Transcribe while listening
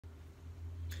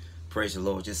Praise the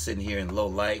Lord. Just sitting here in low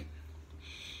light.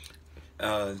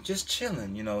 Just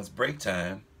chilling. You know, it's break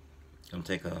time. I'm gonna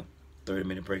take a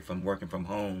 30-minute break from working from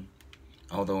home.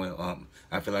 Although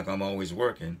I feel like I'm always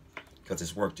working because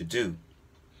it's work to do.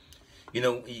 You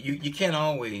know, you can't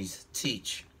always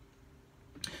teach,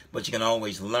 but you can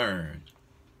always learn.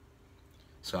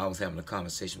 So I was having a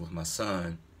conversation with my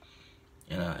son,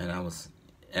 and I was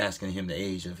asking him the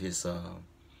age of his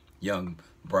young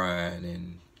bride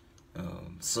and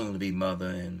soon-to-be mother,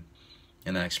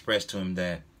 and I expressed to him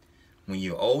that when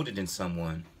you're older than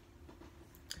someone,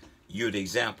 you're the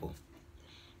example.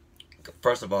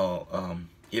 First of all,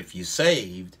 if you're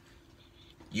saved,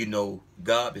 you know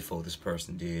God before this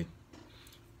person did.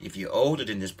 If you're older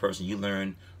than this person, you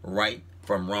learn right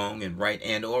from wrong and right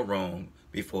and or wrong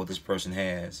before this person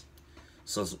has.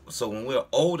 So when we're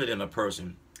older than a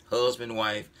person, husband,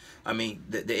 wife, I mean,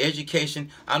 the education,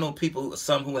 I know people,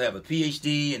 some who have a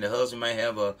PhD and the husband might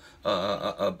have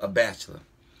a bachelor.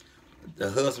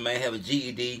 The husband might have a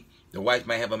GED, the wife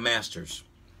might have a master's.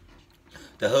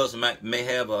 The husband may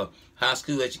have a high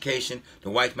school education, the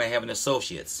wife may have an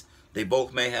associate's. They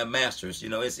both may have masters. You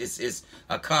know, it's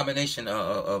a combination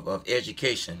of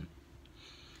education.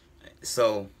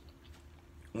 So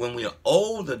when we are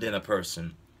older than a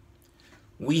person,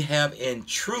 we have in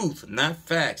truth, not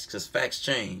facts, because facts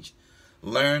change,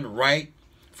 learned right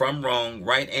from wrong,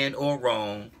 right and or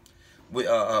wrong.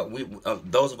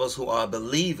 Those of us who are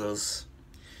believers,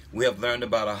 we have learned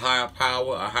about a higher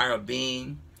power, a higher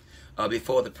being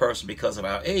before the person because of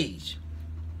our age.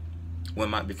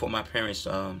 Before my parents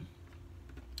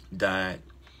died,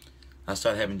 I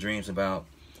started having dreams about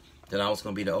that I was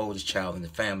going to be the oldest child in the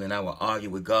family, and I would argue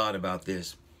with God about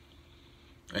this.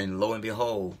 And lo and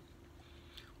behold,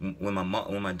 when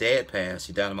my dad passed,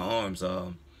 he died in my arms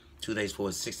 2 days before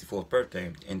his 64th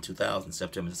birthday in 2000,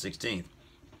 September the 16th.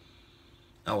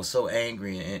 I was so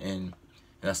angry, and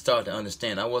I started to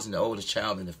understand I wasn't the oldest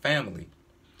child in the family.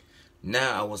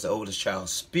 Now I was the oldest child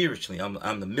spiritually.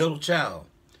 I'm the middle child.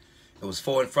 It was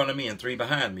 4 in front of me and 3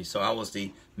 behind me. So I was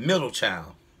the middle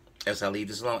child, as I leave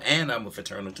this alone. And I'm a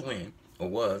fraternal twin, or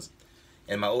was.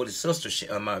 And my oldest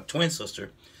sister, my twin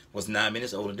sister, was 9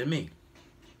 minutes older than me,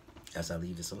 as I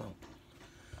leave this alone.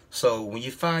 So when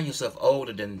you find yourself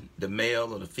older than the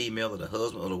male or the female or the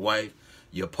husband or the wife,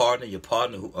 your partner,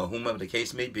 or whomever the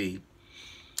case may be, you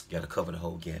got to cover the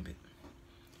whole gambit.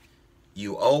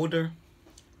 You older,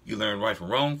 you learn right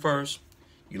from wrong first.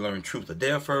 You learn truth or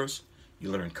dare first. You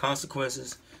learn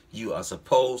consequences. You are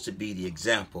supposed to be the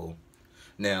example.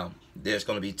 Now, there's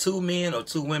going to be 2 men or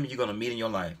 2 women you're going to meet in your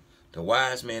life. The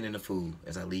wise man and the fool.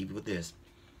 As I leave you with this.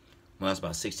 When I was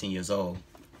about 16 years old,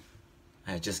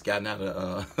 I had just gotten out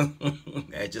of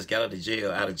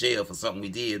out of jail for something we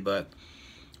did, but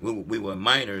we were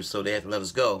minors, so they had to let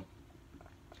us go.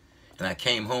 And I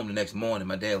came home the next morning.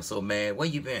 My dad was so mad. Where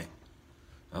you been?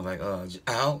 I was like,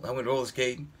 out. I went roller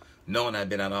skating, knowing I'd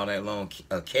been out all that long,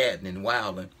 catting and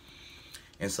wilding.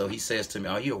 And so he says to me,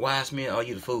 are you a wise man or are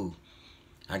you the fool?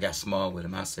 I got small with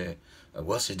him. I said,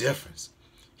 what's the difference?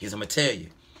 He said, I'm going to tell you.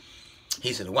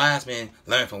 He said, the wise man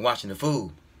learned from watching the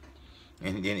fool.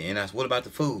 And I said, what about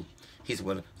the fool? He said,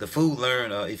 well, the fool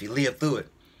learned if he lived through it.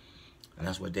 And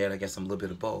that's what, Dad, I guess I'm a little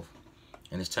bit of both.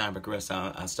 And as time progressed,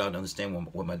 I started to understand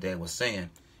what my dad was saying.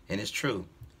 And it's true.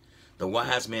 The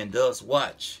wise man does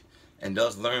watch and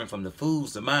does learn from the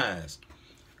fool's demise.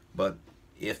 But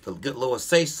if the good Lord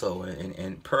say so,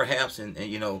 and perhaps, and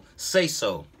you know, say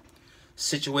so,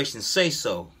 situations say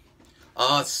so,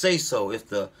 odds say so, if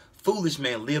the foolish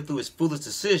man lived through his foolish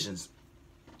decisions,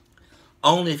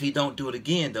 only if he don't do it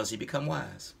again does he become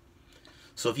wise.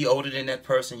 So if you're older than that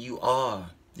person, you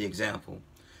are the example.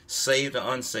 Saved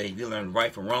or unsaved, you learn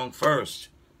right from wrong first.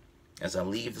 As I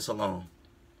leave this alone,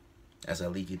 as I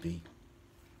leave you be.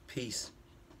 Peace.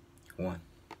 1.